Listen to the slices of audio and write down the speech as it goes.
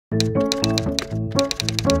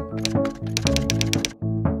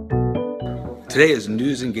Today is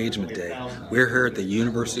News Engagement Day. We're here at the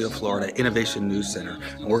University of Florida Innovation News Center,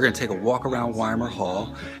 and we're going to take a walk around Weimer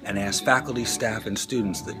Hall and ask faculty, staff, and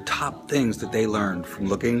students the top things that they learned from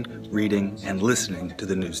looking, reading, and listening to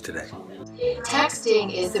the news today.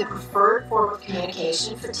 Texting is the preferred form of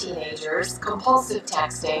communication for teenagers, compulsive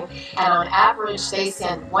texting, and on average they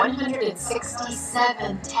send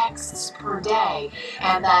 167 texts per day,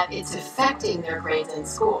 and that it's affecting their grades in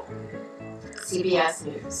school. CBS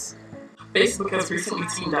News. Facebook has recently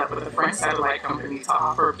teamed up with a French satellite company to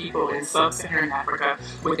offer people in sub-Saharan Africa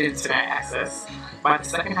with internet access. By the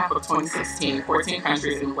second half of 2016, 14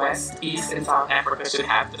 countries in West, East, and South Africa should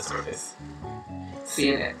have the service.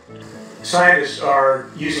 CNN. Scientists are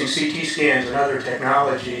using CT scans and other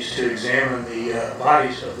technologies to examine the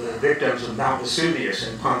bodies of the victims of Mount Vesuvius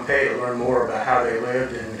in Pompeii to learn more about how they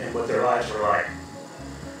lived and what their lives were like.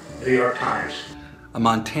 New York Times. A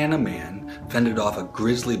Montana man fended off a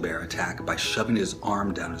grizzly bear attack by shoving his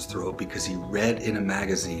arm down his throat because he read in a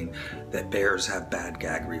magazine that bears have bad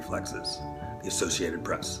gag reflexes. The Associated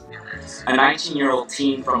Press. A 19-year-old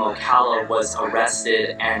teen from Ocala was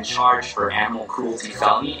arrested and charged for animal cruelty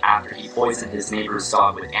felony after he poisoned his neighbor's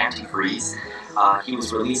dog with antifreeze. He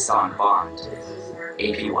was released on bond.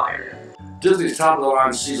 AP Wire. Disney's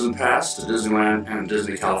top-of-the-line season pass to Disneyland and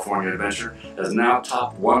Disney California Adventure has now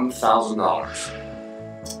topped $1,000.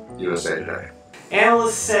 USA Today.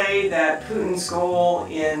 Analysts say that Putin's goal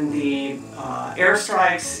in the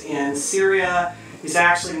airstrikes in Syria is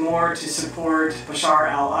actually more to support Bashar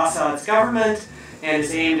al-Assad's government and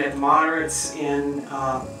is aimed at the moderates in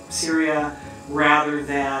Syria rather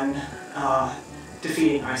than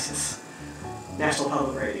defeating ISIS. National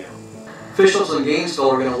Public Radio. Officials in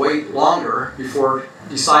Gainesville are going to wait longer before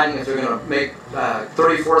deciding if they're going to make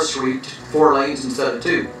 34th Street 4 lanes instead of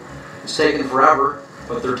 2. It's taken forever,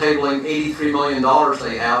 but they're tabling $83 million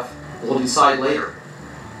they have. We'll decide later.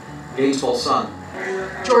 Gainesville Sun.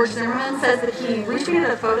 George Zimmerman says that he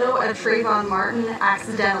retweeted a photo of Trayvon Martin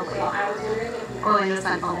accidentally. Orlando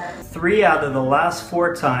Sentinel. 3 out of the last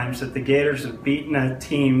 4 times that the Gators have beaten a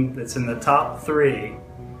team that's in the top 3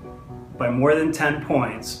 by more than 10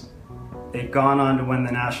 points, they've gone on to win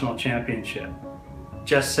the national championship.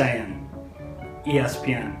 Just saying.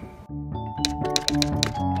 ESPN.